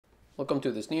Welcome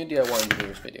to this new DIY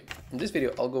Engineers video. In this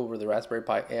video, I'll go over the Raspberry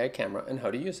Pi AI camera and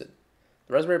how to use it.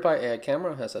 The Raspberry Pi AI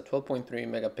camera has a 12.3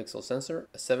 megapixel sensor,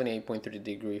 a 78.3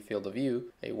 degree field of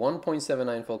view, a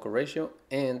 1.79 focal ratio,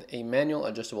 and a manual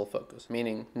adjustable focus,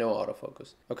 meaning no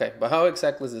autofocus. Okay, but how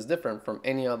exactly is this different from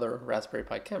any other Raspberry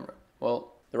Pi camera?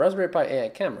 Well, the Raspberry Pi AI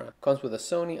camera comes with a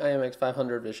Sony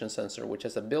IMX500 vision sensor, which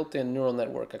has a built-in neural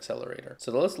network accelerator.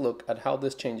 So let's look at how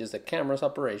this changes the camera's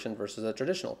operation versus a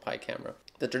traditional Pi camera.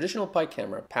 The traditional Pi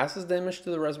camera passes the image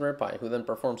to the Raspberry Pi, who then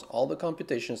performs all the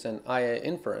computations and AI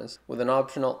inference with an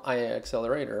optional AI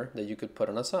accelerator that you could put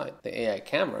on a side. The AI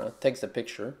camera takes the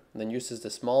picture, then uses the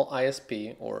small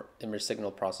ISP or image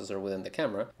signal processor within the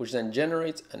camera, which then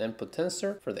generates an input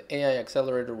tensor for the AI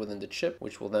accelerator within the chip,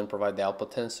 which will then provide the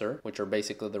output tensor, which are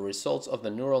basically the results of the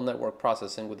neural network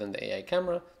processing within the AI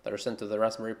camera that are sent to the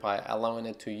Raspberry Pi, allowing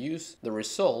it to use the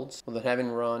results without having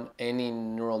run any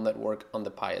neural network on the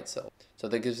Pi itself. So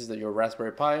that gives your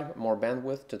Raspberry Pi more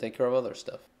bandwidth to take care of other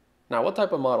stuff. Now, what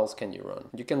type of models can you run?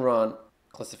 You can run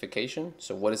classification,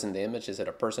 so what is in the image? Is it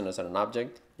a person? Is it an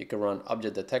object? You can run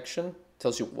object detection,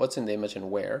 tells you what's in the image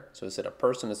and where. So is it a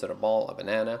person? Is it a ball, a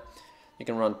banana? You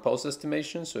can run pose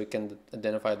estimation, so it can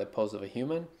identify the pose of a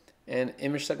human. And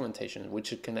image segmentation,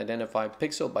 which it can identify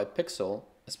pixel by pixel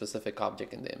a specific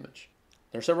object in the image.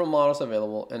 There are several models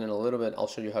available, and in a little bit I'll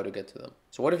show you how to get to them.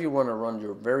 So what if you want to run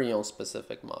your very own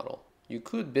specific model? You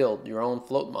could build your own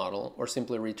float model or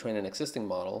simply retrain an existing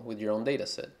model with your own data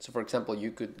set. So for example,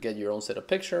 you could get your own set of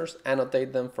pictures,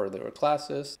 annotate them for their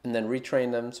classes, and then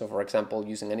retrain them. So for example,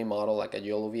 using any model like a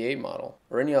YOLO V8 model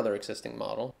or any other existing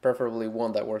model, preferably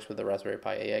one that works with the Raspberry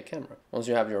Pi AI camera. Once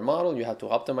you have your model, you have to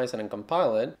optimize it and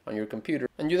compile it on your computer.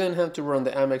 And you then have to run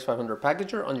the IMX500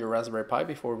 packager on your Raspberry Pi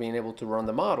before being able to run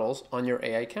the models on your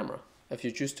AI camera. If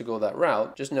you choose to go that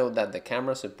route, just note that the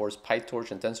camera supports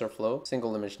PyTorch and TensorFlow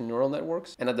single image neural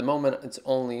networks, and at the moment it's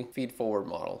only feed-forward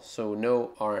models, so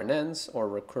no RNNs or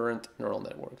recurrent neural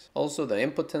networks. Also, the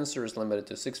input tensor is limited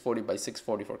to 640 by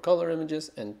 640 for color images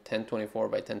and 1024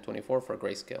 by 1024 for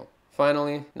grayscale.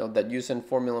 Finally, note that using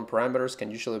 4 million parameters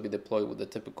can usually be deployed with the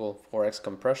typical 4x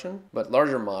compression, but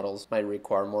larger models might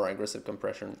require more aggressive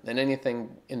compression, and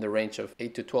anything in the range of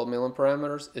 8 to 12 million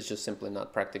parameters is just simply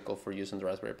not practical for using the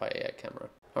Raspberry Pi AI camera.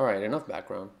 Alright, enough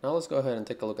background. Now let's go ahead and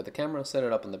take a look at the camera, set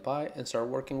it up in the Pi, and start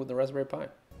working with the Raspberry Pi.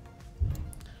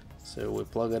 So we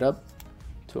plug it up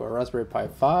to our Raspberry Pi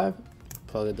 5,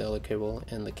 plug the LED cable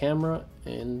in the camera,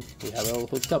 and we have it all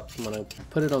hooked up. I'm going to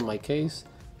put it on my case.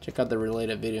 Check out the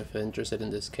related video if you're interested in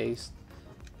this case.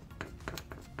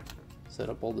 Set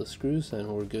up all the screws and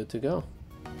we're good to go.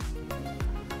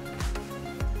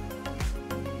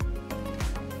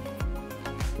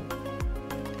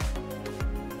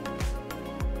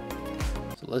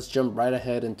 So let's jump right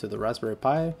ahead into the Raspberry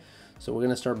Pi. So we're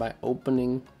going to start by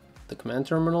opening the command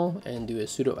terminal and do a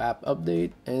sudo apt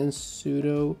update and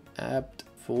sudo apt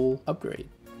full upgrade.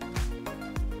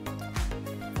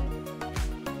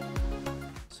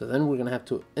 So then we're going to have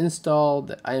to install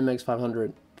the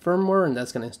IMX500 firmware, and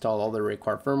that's going to install all the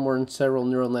required firmware and several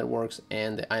neural networks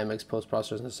and the IMX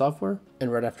post-processing software.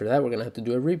 And right after that, we're going to have to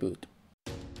do a reboot.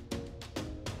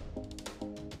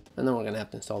 And then we're going to have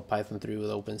to install Python 3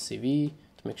 with OpenCV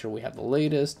to make sure we have the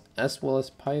latest, as well as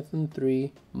Python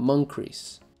 3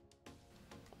 Moncrice.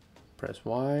 Press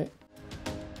Y.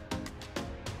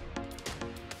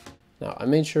 Now I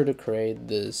made sure to create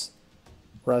this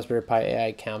Raspberry Pi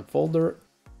AI cam folder,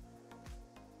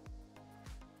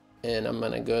 and I'm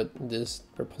gonna get this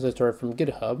repository from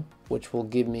GitHub, which will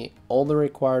give me all the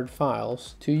required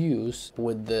files to use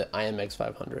with the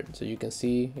IMX500. So you can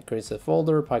see it creates a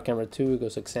folder, PyCamera 2, it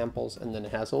goes examples, and then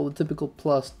it has all the typical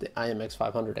plus the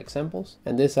IMX500 examples.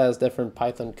 And this has different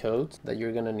Python codes that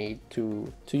you're gonna need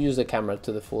to use the camera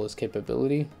to the fullest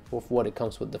capability of what it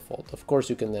comes with default. Of course,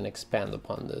 you can then expand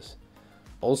upon this.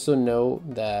 Also know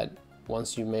that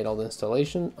once you've made all the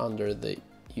installation under the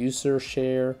user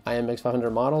share IMX500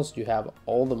 models, you have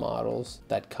all the models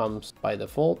that comes by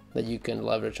default that you can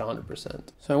leverage 100%.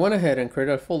 So I went ahead and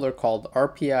created a folder called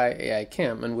RPI AI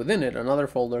Cam, and within it another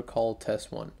folder called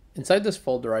test1. Inside this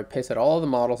folder I pasted all of the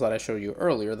models that I showed you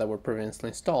earlier that were previously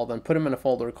installed and put them in a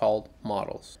folder called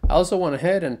models. I also went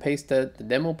ahead and pasted the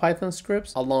demo Python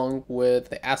scripts along with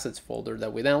the assets folder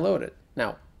that we downloaded.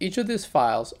 Now each of these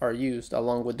files are used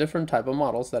along with different type of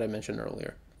models that I mentioned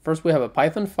earlier. First, we have a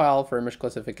Python file for image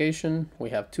classification.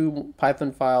 We have two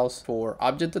Python files for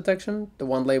object detection. The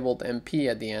one labeled MP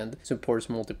at the end supports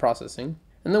multiprocessing.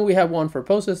 And then we have one for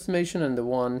pose estimation and the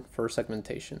one for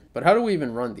segmentation. But how do we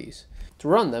even run these? To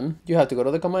run them, you have to go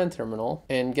to the command terminal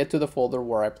and get to the folder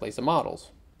where I place the models.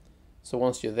 So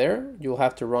once you're there, you'll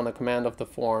have to run a command of the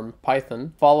form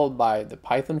Python, followed by the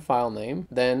Python file name,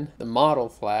 then the model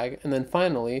flag, and then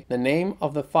finally the name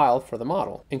of the file for the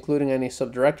model, including any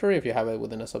subdirectory if you have it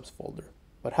within a subfolder.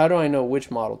 But how do I know which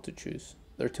model to choose?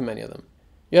 There are too many of them.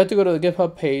 You have to go to the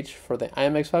GitHub page for the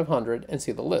IMX500 and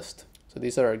see the list. So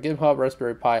these are our GitHub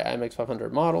Raspberry Pi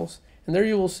IMX500 models, and there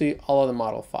you will see all of the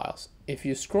model files. If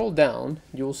you scroll down,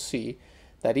 you will see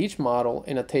that each model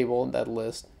in a table that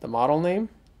lists the model name,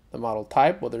 the model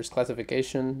type, whether it's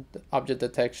classification, object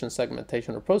detection,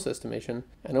 segmentation, or pose estimation,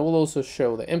 and it will also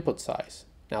show the input size.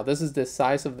 Now this is the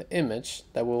size of the image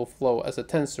that will flow as a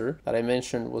tensor that I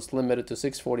mentioned was limited to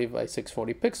 640 by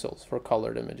 640 pixels for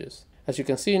colored images. As you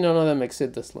can see, none of them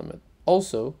exceed this limit.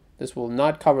 Also, this will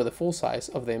not cover the full size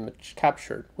of the image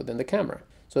captured within the camera.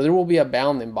 So there will be a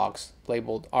bounding box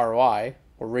labeled ROI,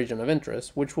 or region of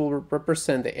interest, which will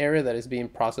represent the area that is being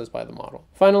processed by the model.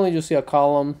 Finally, you'll see a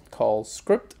column called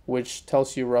script, which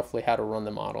tells you roughly how to run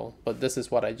the model, but this is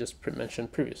what I just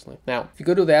mentioned previously. Now, if you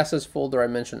go to the assets folder I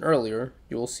mentioned earlier,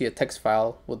 you will see a text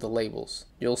file with the labels.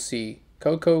 You'll see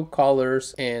Coco,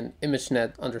 colors, and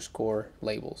ImageNet underscore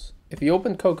labels. If you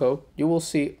open Coco, you will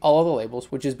see all of the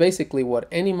labels, which is basically what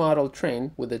any model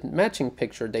trained with a matching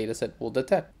picture dataset will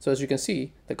detect. So as you can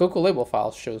see, the Coco label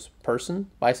file shows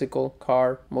person, bicycle,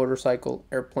 car, motorcycle,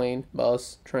 airplane,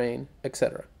 bus, train,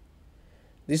 etc.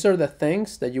 These are the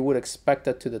things that you would expect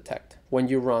it to detect when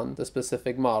you run the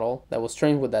specific model that was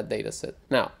trained with that dataset.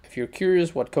 Now, if you're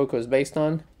curious what Coco is based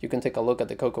on, you can take a look at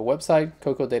the Coco website,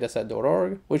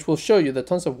 cocodataset.org, which will show you the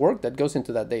tons of work that goes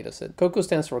into that dataset. Coco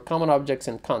stands for Common Objects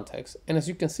in Context, and as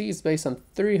you can see, it's based on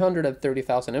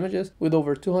 330,000 images, with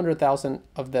over 200,000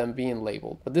 of them being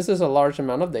labeled. But this is a large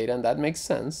amount of data, and that makes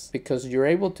sense because you're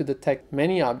able to detect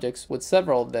many objects with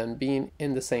several of them being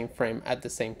in the same frame at the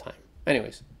same time.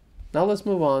 Anyways, now let's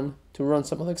move on to run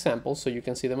some of the examples so you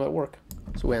can see them at work.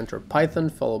 So we enter Python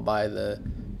followed by the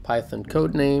Python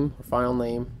code name or file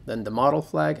name, then the model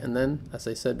flag, and then, as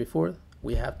I said before,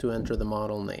 we have to enter the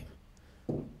model name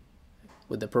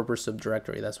with the proper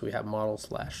subdirectory. That's where we have model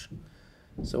slash.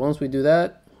 So once we do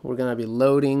that, we're going to be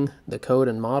loading the code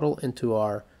and model into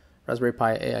our Raspberry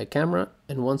Pi AI camera,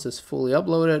 and once it's fully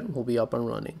uploaded, we'll be up and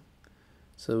running.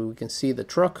 So we can see the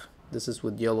truck. This is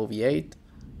with YOLO V8.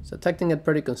 It's detecting it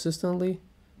pretty consistently.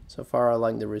 So far I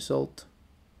like the result.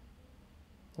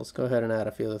 Let's go ahead and add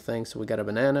a few other things. So we got a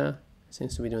banana. It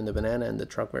seems to be doing the banana and the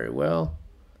truck very well.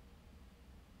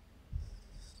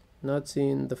 Not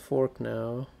seeing the fork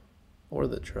now or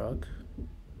the truck.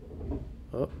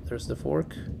 Oh, there's the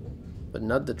fork, but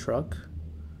not the truck.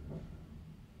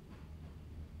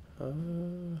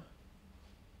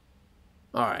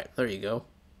 Alright, there you go.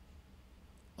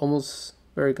 Almost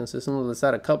very consistent. Let's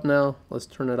add a cup now. Let's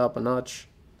turn it up a notch.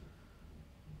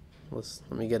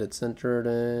 Let me get it centered,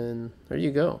 and there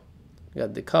you go. You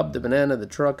got the cup, the banana, the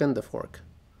truck, and the fork.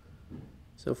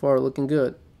 So far looking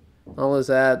good. Now let's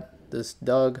add this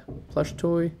dog plush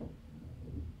toy,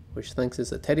 which thinks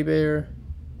it's a teddy bear,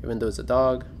 even though it's a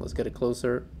dog. Let's get it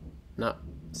closer. No,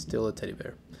 still a teddy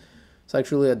bear. It's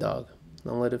actually a dog.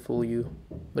 Don't let it fool you.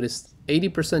 But it's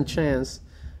 80% chance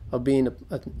of being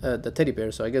the teddy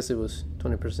bear, so I guess it was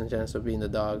 20% chance of being the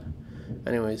dog.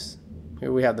 Anyways,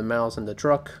 here we have the mouse and the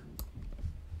truck.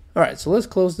 Alright, so let's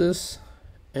close this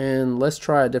and let's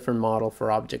try a different model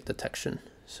for object detection.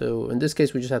 So in this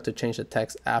case, we just have to change the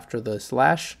text after the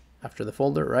slash, after the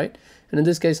folder, right? And in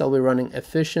this case, I'll be running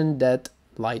efficient.det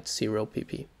light 0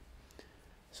 pp.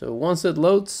 So once it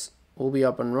loads, we'll be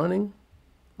up and running.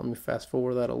 Let me fast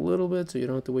forward that a little bit so you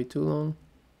don't have to wait too long.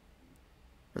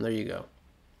 And there you go.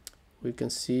 We can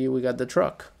see we got the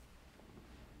truck.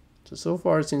 So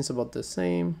far it seems about the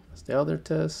same as the other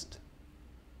test.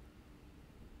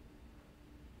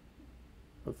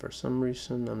 But for some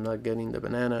reason I'm not getting the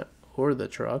banana or the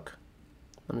truck.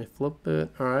 Let me flip it.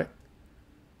 Alright.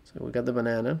 So we got the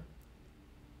banana.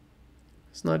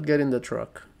 It's not getting the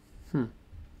truck.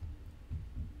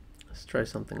 Let's try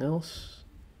something else.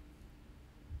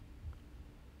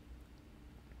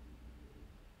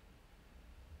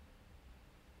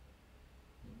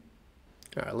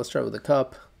 Alright, let's try with the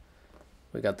cup.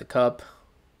 We got the cup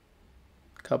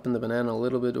and the banana, a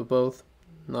little bit of both.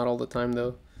 Not all the time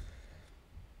though.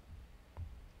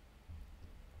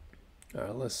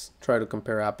 Alright, let's try to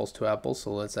compare apples to apples.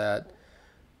 So let's add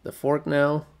the fork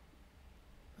now.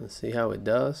 Let's see how it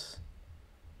does.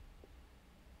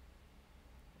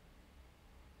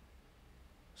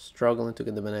 Struggling to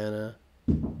get the banana.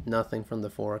 Nothing from the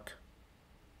fork.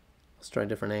 Let's try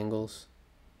different angles.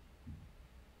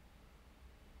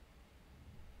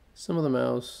 Some of the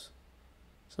mouse,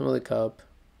 some of the cup.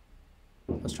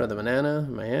 Let's try the banana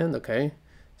in my hand. Okay,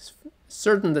 It's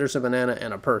certain there's a banana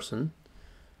and a person.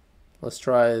 Let's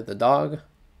try the dog.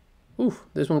 Ooh,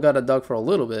 this one got a dog for a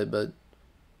little bit, but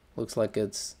looks like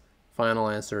it's final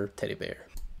answer teddy bear.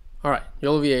 All right,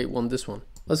 YOLOV8 won this one.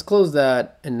 Let's close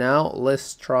that, and now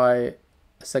let's try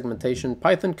segmentation,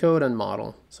 Python code, and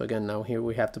model. So again, now here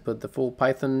we have to put the full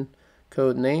Python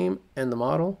code name and the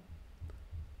model.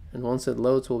 And once it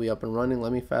loads, we'll be up and running.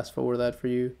 Let me fast forward that for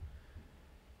you.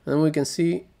 And then we can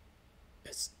see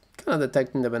it's kind of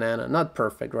detecting the banana. Not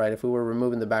perfect, right? If we were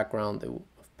removing the background,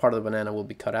 part of the banana will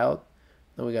be cut out.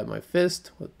 Then we got my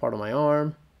fist with part of my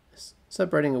arm.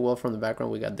 Separating it well from the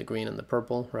background, we got the green and the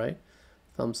purple, right?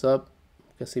 Thumbs up.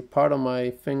 You can see part of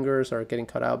my fingers are getting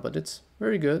cut out, but it's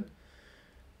very good.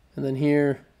 And then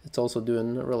here, it's also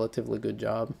doing a relatively good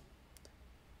job.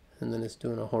 And then it's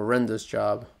doing a horrendous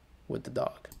job with the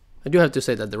dog. I do have to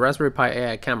say that the Raspberry Pi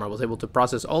AI camera was able to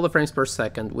process all the frames per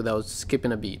second without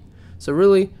skipping a beat. So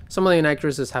really, some of the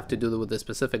inaccuracies have to do with the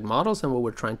specific models and what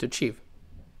we're trying to achieve.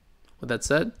 With that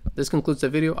said, this concludes the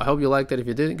video. I hope you liked it. If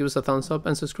you did, give us a thumbs up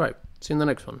and subscribe. See you in the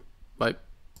next one. Bye.